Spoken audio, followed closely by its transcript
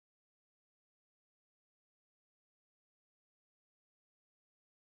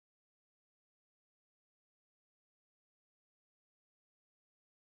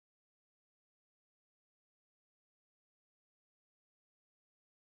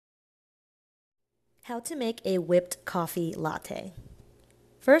How to make a whipped coffee latte.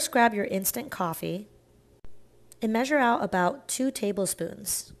 First, grab your instant coffee and measure out about 2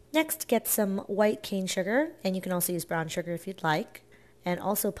 tablespoons. Next, get some white cane sugar, and you can also use brown sugar if you'd like, and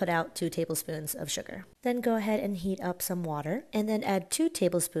also put out 2 tablespoons of sugar. Then go ahead and heat up some water, and then add 2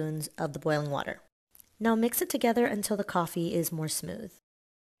 tablespoons of the boiling water. Now mix it together until the coffee is more smooth.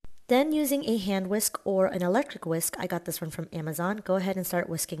 Then using a hand whisk or an electric whisk, I got this one from Amazon, go ahead and start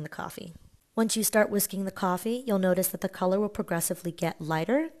whisking the coffee. Once you start whisking the coffee, you'll notice that the color will progressively get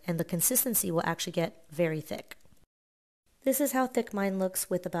lighter and the consistency will actually get very thick. This is how thick mine looks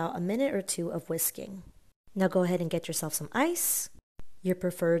with about a minute or 2 of whisking. Now go ahead and get yourself some ice, your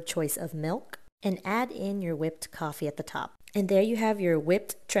preferred choice of milk, and add in your whipped coffee at the top. And there you have your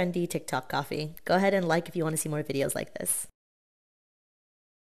whipped, trendy TikTok coffee. Go ahead and like if you want to see more videos like this.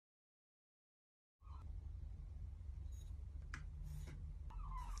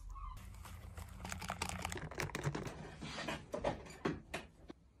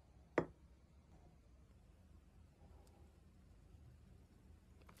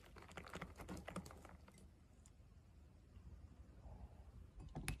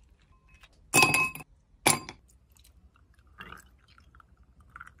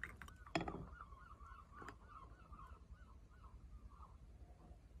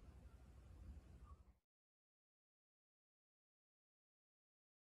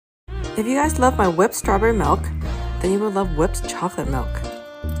 If you guys love my whipped strawberry milk, then you will love whipped chocolate milk.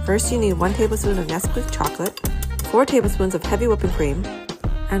 First, you need 1 tablespoon of Nesquik chocolate, 4 tablespoons of heavy whipping cream,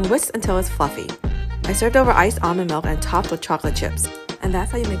 and whisk until it's fluffy. I served over iced almond milk and topped with chocolate chips. And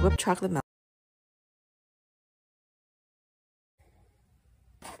that's how you make whipped chocolate milk.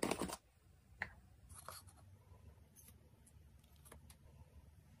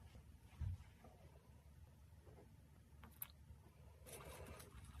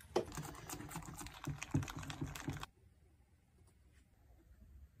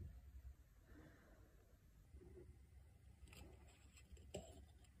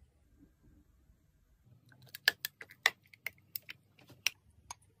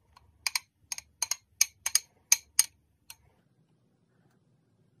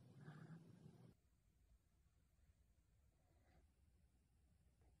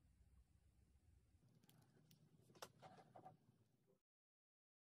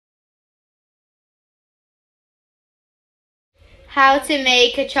 How to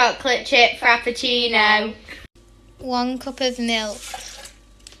make a chocolate chip frappuccino. 1 cup of milk,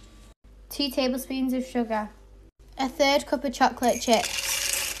 2 tablespoons of sugar, 1/3 cup of chocolate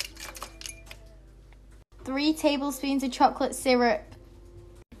chips, 3 tablespoons of chocolate syrup,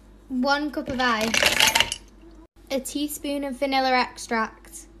 1 cup of ice, a teaspoon of vanilla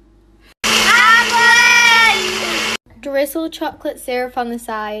extract. Drizzle chocolate syrup on the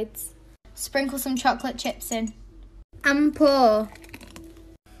sides. Sprinkle some chocolate chips in. And pour.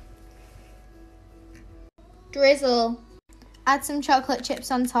 Drizzle. Add some chocolate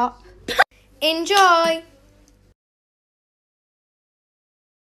chips on top. Enjoy!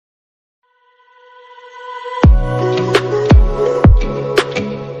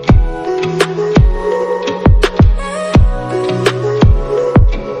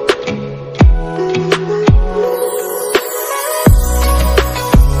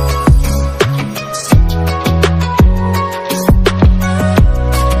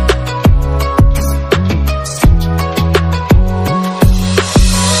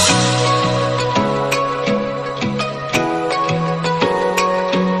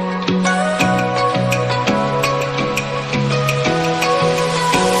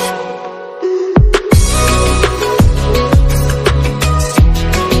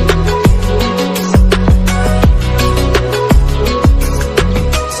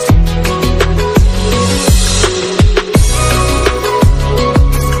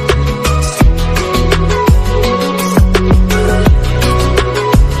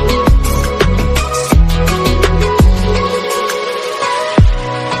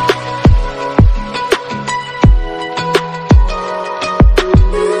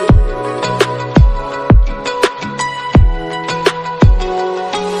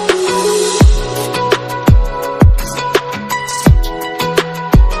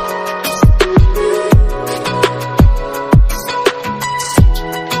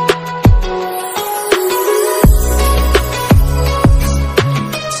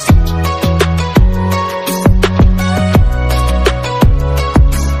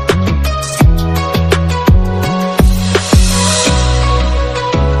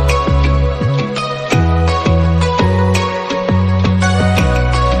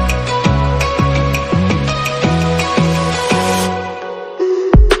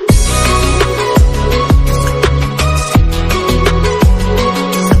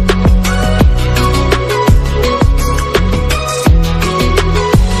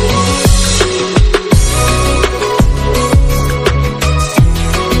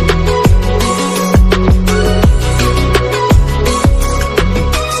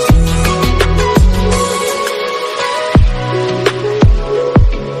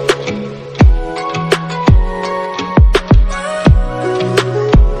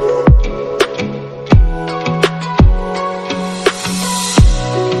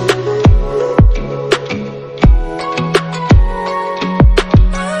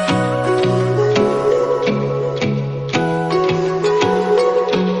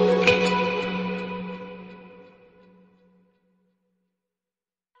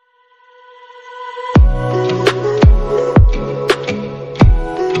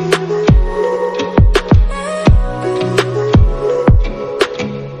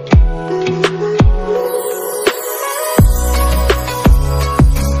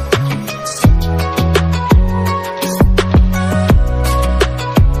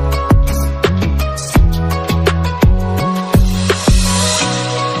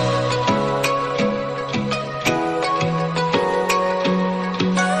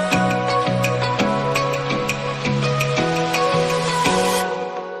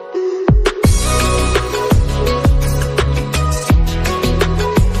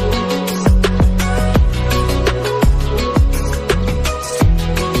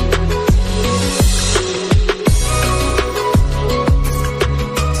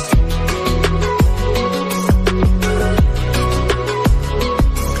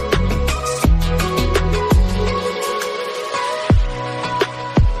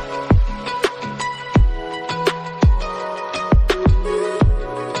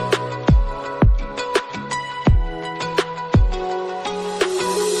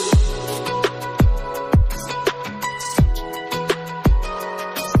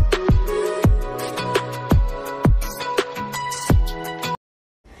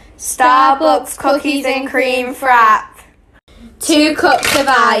 Starbucks cookies and cream frap. 2 cups of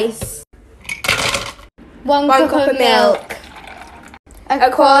ice. 1 cup of milk. A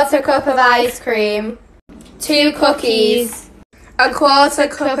 1/4 cup of ice cream. 2 cookies. A 1/4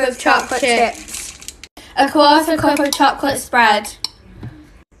 cup of chocolate chips. A 1/4 cup of chocolate spread.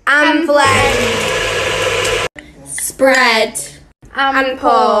 And blend. Spread. And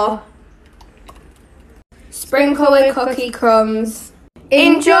pour. Sprinkle with cookie crumbs.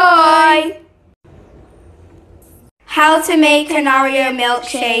 Enjoy! How to make an Oreo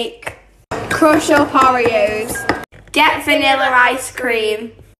milkshake. Crush up Oreos. Get vanilla ice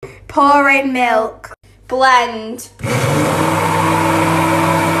cream. Pour in milk. Blend.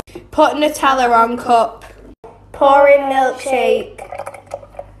 Put Nutella on cup. Pour in milkshake.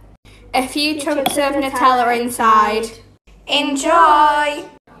 A few chunks of Nutella inside. Enjoy!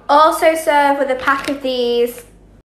 Also serve with a pack of these.